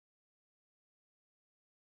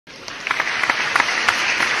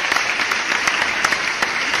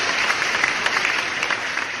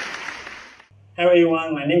Hello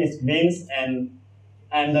everyone, my name is Vince and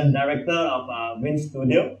I'm the director of Viinc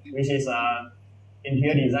Studio, which is an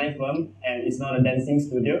interior design firm and it's not a dancing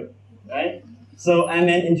studio, right? So I'm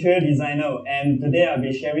an interior designer and today I'll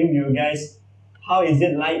be sharing with you guys how is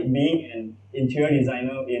it like being an interior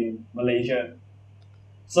designer in Malaysia.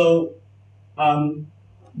 So due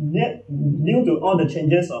to all the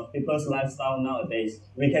changes of people's lifestyle nowadays,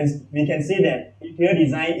 we can see that interior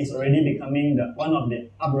design is already becoming one of the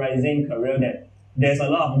uprising career that there's a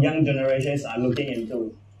lot of young generations are looking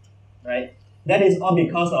into, right? That is all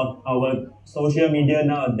because of our social media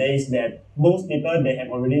nowadays that most people, they have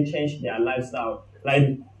already changed their lifestyle.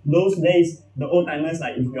 Like those days, the old timers,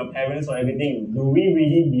 like if your parents or everything, do we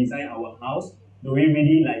really design our house? Do we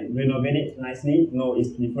really like renovate it nicely? No, it's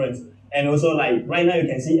different. And also like right now you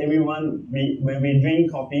can see everyone, when we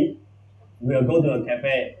drink coffee, we'll go to a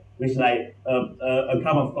cafe, which like a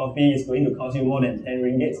cup of coffee is going to cost you more than 10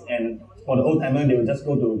 ringgits. And for the old timer, they will just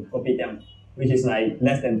go to kopitiam, which is like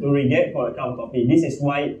less than 2 ringgit for a cup of coffee. This is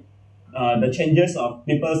why the changes of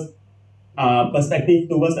people's perspective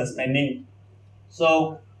towards the spending.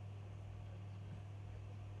 So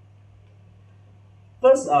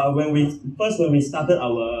first, when we started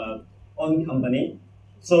our own company,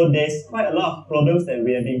 so there's quite a lot of problems that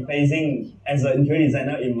we have been facing as an interior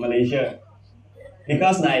designer in Malaysia,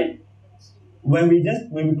 because like when we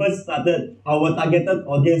first started, our targeted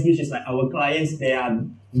audience, which is like our clients, they are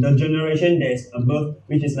the generation that's above,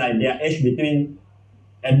 which is like their age between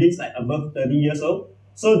at least like above 30 years old.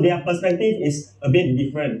 So their perspective is a bit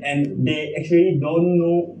different, and they actually don't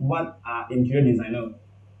know what are interior designer,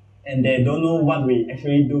 and they don't know what we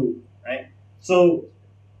actually do, right? So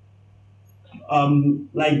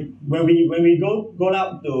like when we go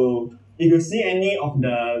out to, if you see any of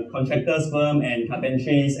the contractors firm and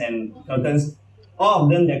carpentries and curtains, all of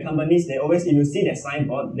them, their companies, they always, if you see their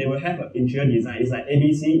signboard, they will have an interior design. It's like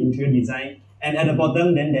ABC interior design, and at the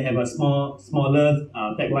bottom, then they have a smaller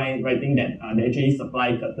tagline writing that they actually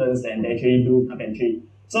supply curtains and they actually do carpentry.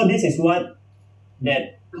 So this is what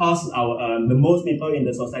that caused our the most people in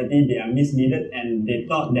the society, they are misleaded and they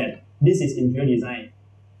thought that this is interior design.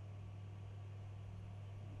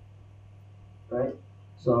 Right?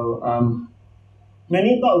 So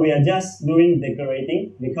many thought we are just doing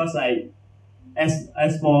decorating, because like as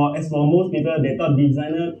for most people, they thought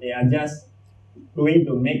designer, they are just going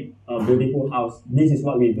to make a beautiful house. This is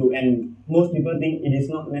what we do, and most people think it is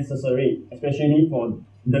not necessary, especially for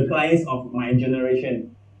the clients of my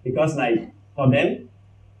generation, because like for them,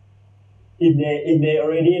 if they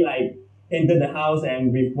already like painted the house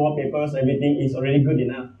and with wallpapers, everything is already good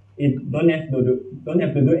enough. It don't have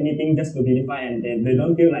to do anything just to beautify, and they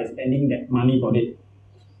don't feel like spending that money for it.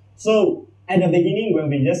 So at the beginning, when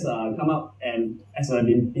we just come up and as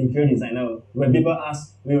an interior designer, when people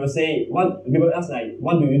ask, we will say, what people ask like,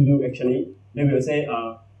 what do you do actually? Then we will say,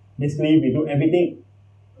 basically we do everything,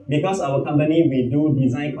 because our company, we do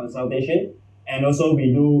design consultation and also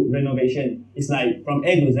we do renovation. It's like from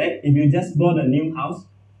A to Z. If you just bought a new house,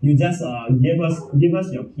 you just give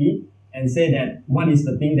us your key and say that what is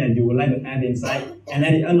the thing that you would like to have inside, and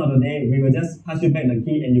at the end of the day, we will just pass you back the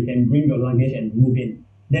key and you can bring your luggage and move in.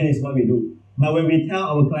 That is what we do. But when we tell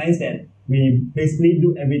our clients that we basically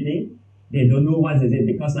do everything, they don't know what is it,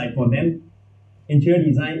 because like for them, interior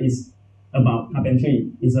design is about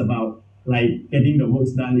carpentry, it's about like getting the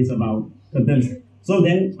works done, it's about curtains. So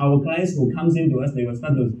then our clients who comes into us, they will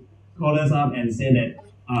start to call us up and say that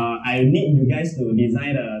I need you guys to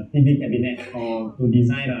design a TV cabinet or to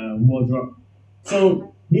design a wardrobe.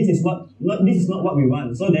 So this is not what we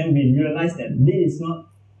want. So then we realize that this is not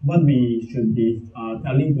what we should be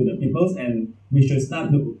telling to the people, and we should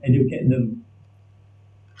start to educate them.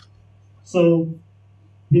 So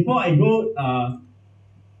before I go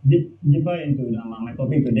deeper into my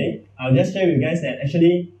topic today, I'll just share with you guys that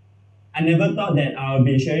actually I never thought that I'll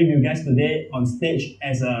be sharing with you guys today on stage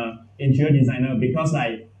as a interior designer, because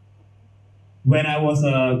like when I was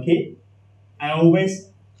a kid, I always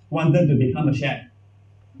wanted to become a chef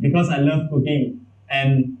because I love cooking,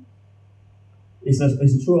 and it's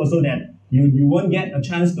true also that you won't get a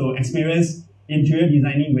chance to experience interior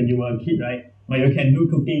designing when you were a kid, right? But you can do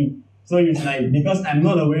cooking. So it's like, because I'm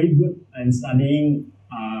not a very good in studying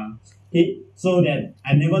kid, so that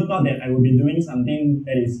I never thought that I would be doing something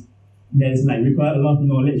that is like require a lot of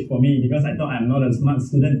knowledge for me, because I thought I'm not a smart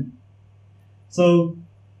student. So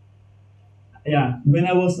yeah, when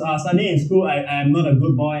I was studying in school, I am not a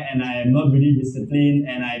good boy and I am not really disciplined,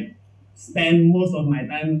 and I spend most of my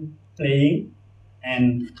time playing,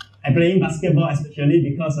 and I playing basketball especially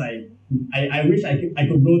because I wish I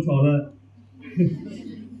could grow taller.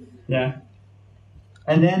 Yeah,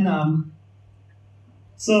 and then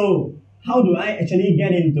So how do I actually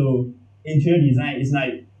get into interior design? It's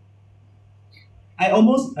like I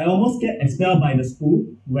almost get expelled by the school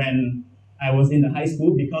when I was in the high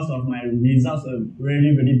school because of my results are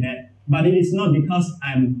really, really bad. But it is not because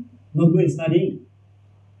I'm not good at studying.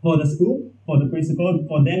 For the school, for the principal,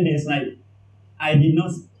 for them, there's like I did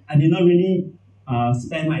not I did not really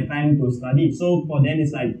spend my time to study. So for them,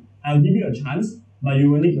 it's like I'll give you a chance, but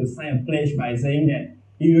you will need to sign a pledge by saying that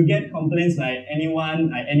if you get complaints like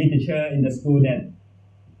anyone, like any teacher in the school that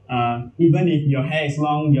even if your hair is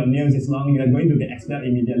long, your nails is long, you are going to get expelled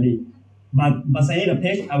immediately. But signing the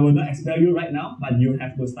page, I will not expel you right now, but you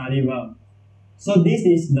have to study well. So this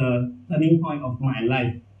is the turning point of my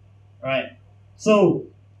life, right? So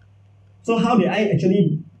how did I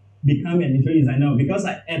actually become an interior designer? Because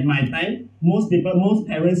at my time, most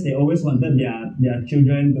parents, they always wanted their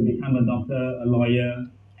children to become a doctor, a lawyer,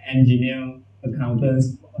 engineer,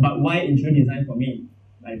 accountants. But why interior design for me?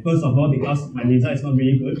 Like first of all, because my result is not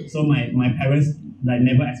really good, so my parents like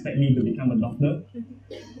never expect me to become a doctor,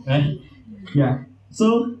 right? Yeah.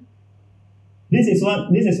 So this is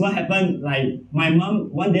what happened. Like my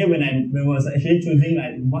mom, one day when I was actually choosing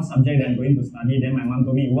like what subject I'm going to study, then my mom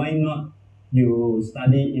told me, why not you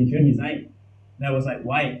study interior design? Then I was like,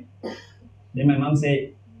 why? Then my mom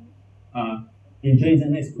said, interior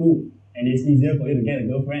design is cool and it's easier for you to get a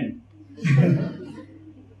girlfriend.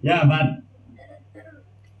 Yeah, but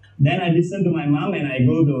then I listened to my mom and I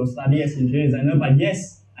go to study as interior designer. But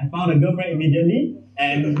yes, I found a girlfriend immediately,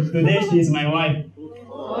 and today she's my wife.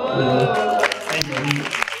 Thank you.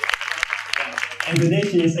 And today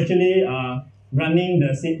she is actually running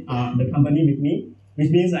the company with me,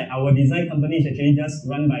 which means like our design company is actually just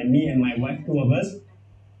run by me and my wife, two of us.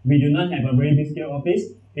 We do not have a very big scale office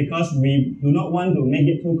because we do not want to make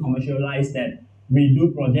it too commercialized that we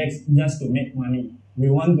do projects just to make money. We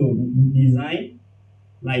want to design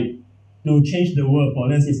like to change the world.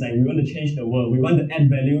 For us, it's like we want to change the world. We want to add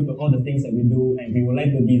value to all the things that we do, and we would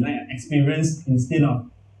like to design an experience instead of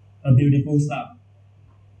a beautiful stuff.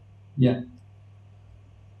 Yeah.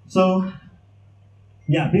 So,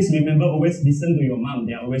 yeah, please remember, always listen to your mom.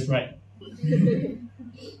 They are always right.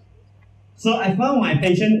 So I found my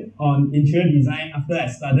passion on interior design after I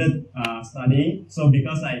started studying. So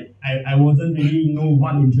because I wasn't really know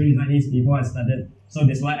what interior design is before I started. So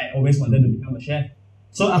that's why I always wanted to become a chef.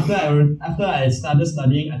 So after I started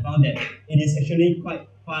studying, I found that it is actually quite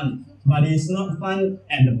fun. But it's not fun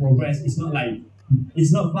at the progress. It's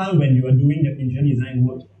not fun when you are doing the interior design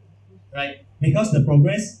work, right? Because the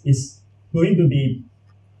progress is going to be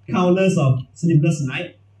countless of sleepless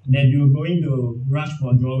nights that you're going to rush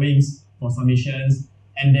for drawings, for submissions,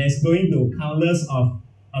 and there's going to countless of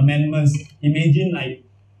amendments. Imagine like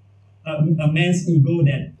a man's ego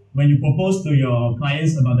that when you propose to your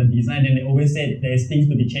clients about the design, then they always say there's things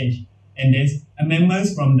to be changed. And there's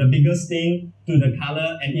amendments from the biggest thing to the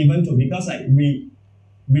color, and even to, because like we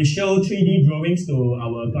show 3D drawings to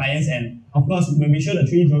our clients, and of course when we show the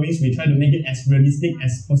 3D drawings, we try to make it as realistic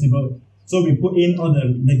as possible. So we put in all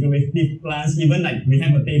the decorative plants, even like we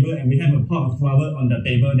have a table and we have a pot of flower on the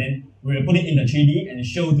table, then we will put it in the 3D and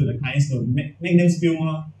show to the clients to make them feel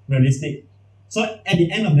more realistic. So at the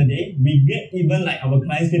end of the day, we get even like our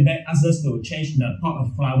clients feedback ask us to change the pot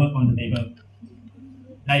of flower on the table.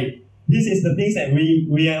 Like this is the things that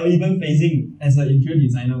we are even facing as an interior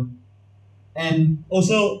designer. And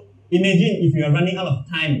also imagine if you are running out of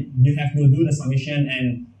time, you have to do the submission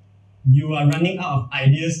and you are running out of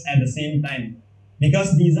ideas at the same time.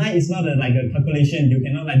 Because design is not like a calculation. You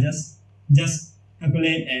cannot like just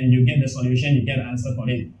calculate and you get the solution, you get the answer for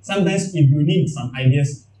it. Sometimes if you need some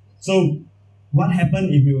ideas. So what happens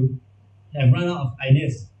if you have run out of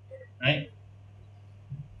ideas, right?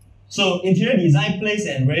 So interior design plays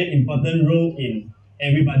a very important role in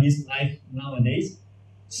everybody's life nowadays.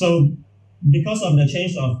 So because of the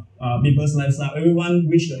change of people's lifestyle, everyone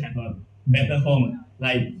wish to have a better home.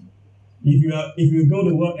 Like if you go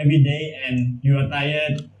to work every day and you are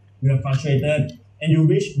tired, you are frustrated, and you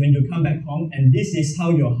wish when you come back home, and this is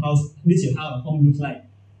how this is how a home looks like,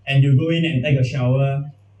 and you go in and take a shower,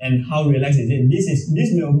 and how relaxed is it?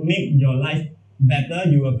 This will make your life better.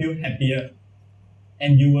 You will feel happier,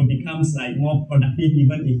 and you will become like more productive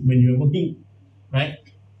even if when you are working, right?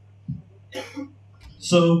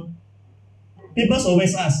 So people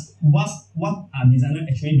always ask, what are designers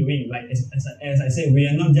actually doing? Like as I said, we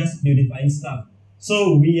are not just beautifying stuff.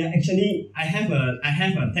 So we are actually, I have a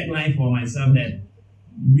tagline for myself that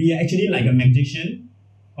we are actually like a magician,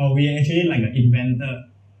 or we are actually like an inventor.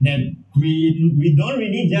 That we don't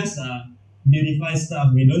really just beautify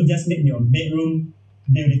stuff. We don't just make your bedroom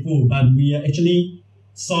beautiful, but we are actually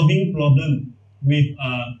solving problem with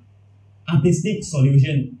a artistic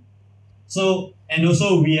solution. So, and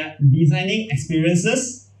also we are designing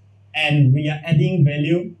experiences and we are adding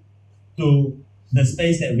value to the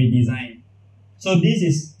space that we design. So this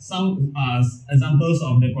is some examples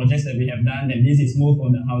of the projects that we have done, and this is more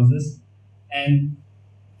for the houses. And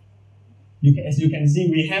as you can see,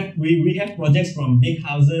 we have projects from big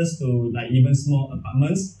houses to like even small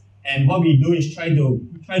apartments. And what we do is try to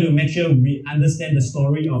make sure we understand the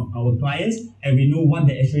story of our clients and we know what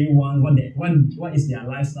they actually want, what is their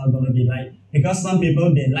lifestyle gonna be like. Because some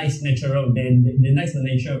people they like natural, they like the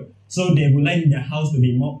nature, so they would like their house to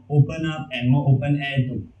be more open up and more open air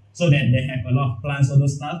so that they have a lot of plants, all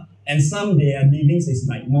those stuff. And some their livings is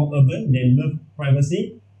like more urban, they love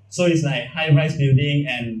privacy, so it's like high-rise building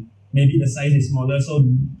and maybe the size is smaller. So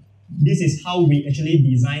this is how we actually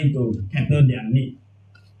design to cater their need.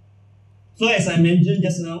 So as I mentioned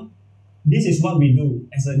just now, this is what we do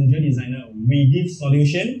as an interior designer. We give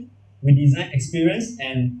solution, we design experience,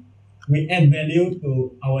 and we add value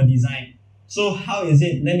to our design. So how is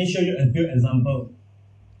it? Let me show you a few examples.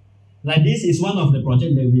 Like this is one of the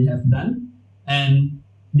projects that we have done, and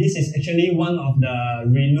this is actually one of the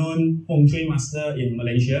renowned feng shui master in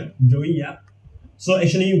Malaysia, Viinc Yew. So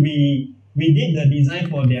actually we did the design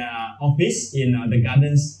for their office in the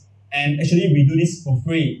gardens, and actually we do this for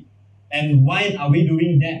free. And why are we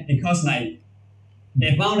doing that? Because like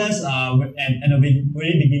they found us at the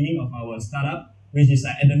very beginning of our startup, which is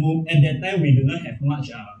like at that time we do not have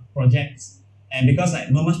much projects, and because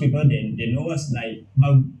like not much people they know us, like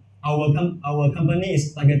but our company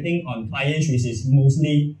is targeting on clients which is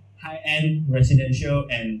mostly high-end residential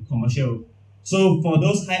and commercial. So for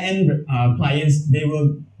those high-end clients, they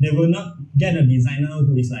will not get a designer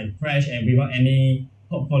who is like fresh and without any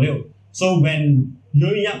portfolio. So when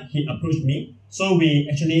Viinc Yew, he approached me, so we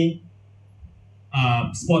actually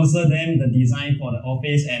sponsor them the design for the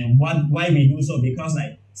office. And why we do so, because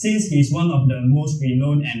like since he's one of the most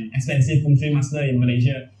renowned and expensive feng shui master in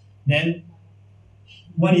Malaysia, then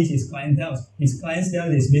what is his clientele? His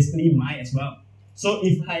clientele is basically mine as well. So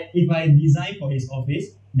if I design for his office,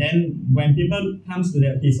 then when people comes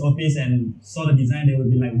to his office and saw the design, they will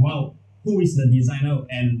be like, wow, who is the designer?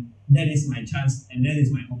 And that is my chance, and that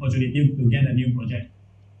is my opportunity to get a new project.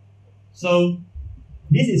 So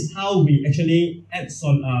this is how we actually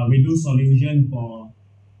we do solution for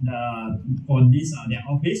this their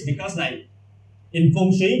office, because like in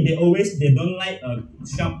feng shui they don't like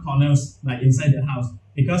sharp corners like inside the house,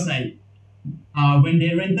 because like when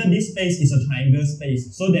they renter this space is a triangle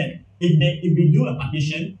space, so that if we do a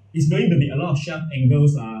partition, it's going to be a lot of sharp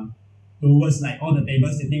angles towards like all the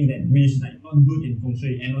tables sitting that, which is like not good in feng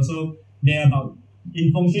shui. And also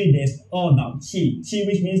in feng shui there's all about qi,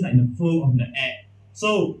 which means like the flow of the air.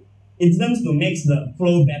 So in terms to make the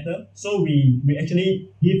flow better, so we actually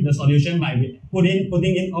give the solution by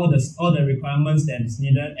putting in all the requirements that is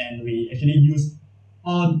needed, and we actually use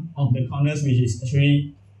all of the corners which is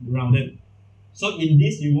actually rounded. So in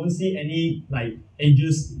this you won't see any like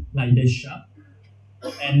edges like this sharp.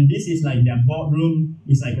 And this is like their boardroom,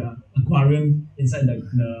 is like a aquarium inside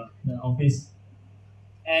the office.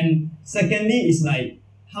 And secondly is like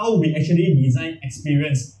how we actually design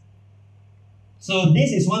experience. So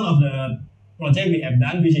this is one of the project we have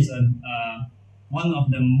done, which is one of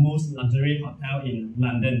the most luxury hotel in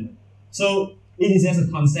London. So it is just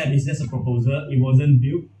a concept, it's just a proposal, it wasn't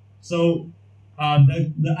built. So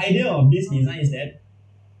the idea of this design is that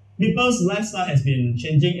people's lifestyle has been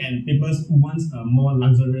changing, and people want a more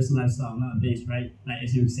luxurious lifestyle nowadays, right? Like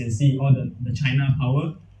as you can see, all the China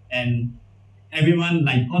power, and everyone,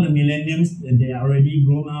 like all the millennials, they are already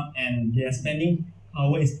grown up and their spending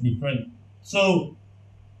power is different. So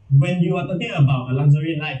when you are talking about a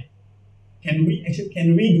luxury life, can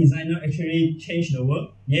we designer actually change the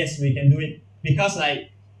world? Yes, we can do it, because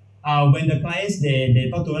like when the clients they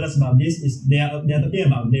talk to us about this, is they are talking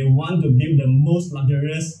about they want to build the most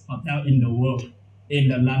luxurious hotel in the world in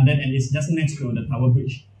the London, and it's just next to the Tower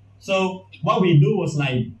Bridge. So what we do was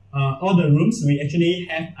like all the rooms we actually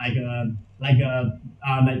have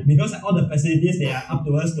like because all the facilities they are up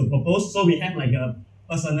to us to propose. So we have like a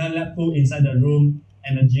personal lap pool inside the room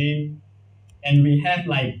and a gym, and we have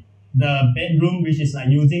like the bedroom which is like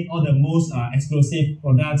using all the most exclusive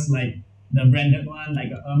products, like the branded one, like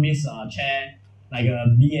a Hermes chair, like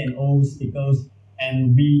a B&O stickers,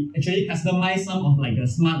 and we actually customize some of like a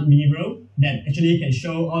smart mirror that actually can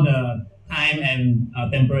show all the time and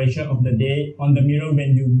temperature of the day on the mirror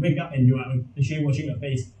when you wake up and you are actually watching your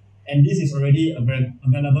face. And this is already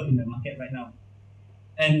available in the market right now.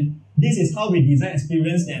 And this is how we design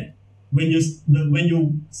experience that when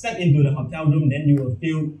you step into the hotel room, then you will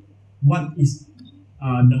feel what is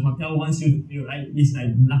the hotel wants you to feel, right? It's like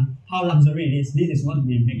how luxury it is. This is what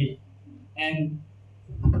we make it. And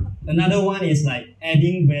another one is like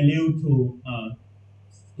adding value to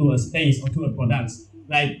a space or to a product.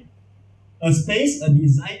 Like a space, a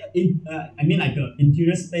design, I mean like an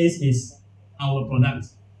interior space is our product.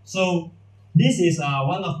 So this is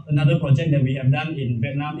one of another project that we have done in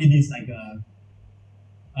Vietnam. It is like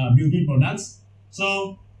a beauty products.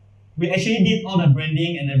 So we actually did all the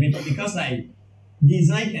branding and everything because like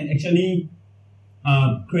design can actually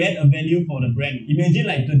create a value for the brand. Imagine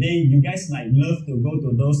like today you guys like love to go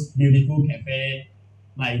to those beautiful cafe,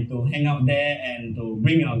 like to hang out there and to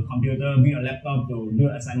bring your computer, bring your laptop to do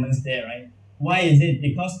assignments there, right? Why is it?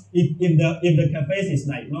 Because if the cafes is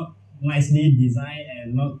like not nicely designed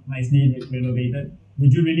and not nicely renovated,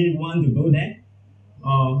 would you really want to go there?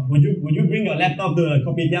 Or would you bring your laptop to the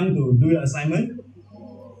kopitiam to do your assignment?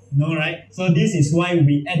 No, right? So this is why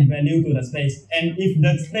we add value to the space. And if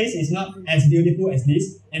the space is not as beautiful as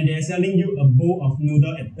this, and they're selling you a bowl of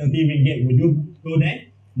noodle at 30 ringgit, would you go there?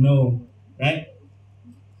 No, right?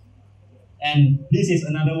 And this is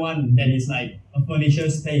another one that is like a furniture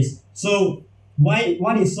space. So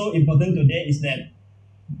what is so important today is that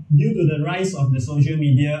due to the rise of the social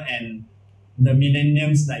media and the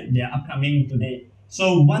millenniums, like they are upcoming today.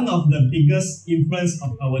 So one of the biggest influence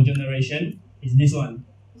of our generation is this one.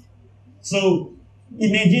 So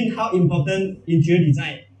imagine how important interior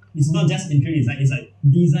design. It's not just interior design, it's like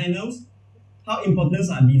designers. How important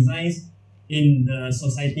are designs in the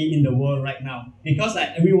society, in the world right now? Because like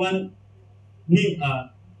everyone need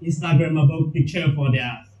a Instagrammable picture for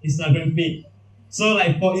their Instagram feed. So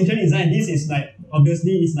like for interior design, this is like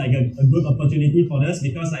obviously it's like a good opportunity for us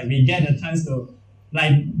because like we get a chance to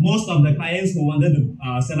like most of the clients who wanted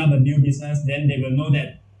to set up a new business, then they will know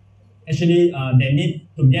that actually they need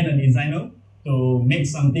to get a designer to make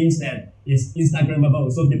some things that is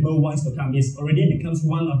Instagrammable, so people wants to come. It already becomes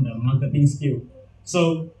one of the marketing skill.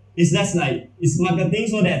 So it's just like it's marketing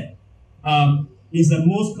so that it's the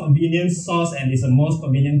most convenient source and it's the most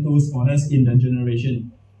convenient tools for us in the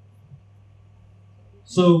generation.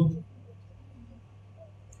 So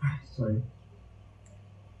sorry.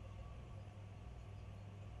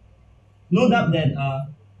 No doubt that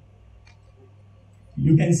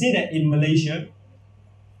you can see that in Malaysia,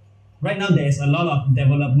 right now there is a lot of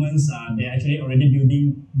developments. They're actually already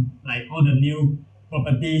building like all the new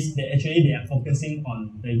properties. They are focusing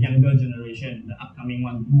on the younger generation, the upcoming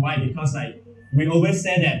one. Why? Because like we always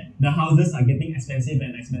say that the houses are getting expensive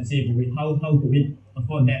and expensive. How do we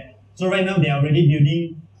afford that? So right now they are already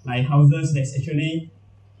building like houses that's actually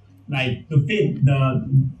like to fit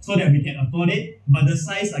so that we can afford it, but the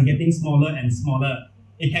size are getting smaller and smaller.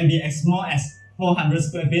 It can be as small as 400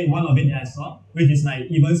 square feet, one of it that I saw, which is like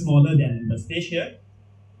even smaller than the stage here.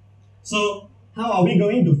 So how are we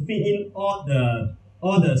going to fit in all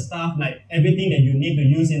the stuff, like everything that you need to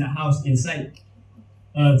use in a house inside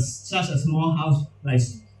such a small house like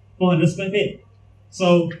 400 square feet?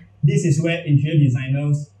 So this is where interior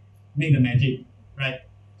designers make the magic, right?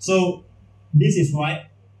 So this is why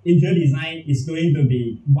interior design is going to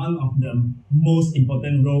be one of the most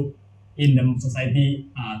important role in the society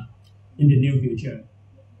in the near future.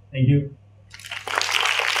 Thank you.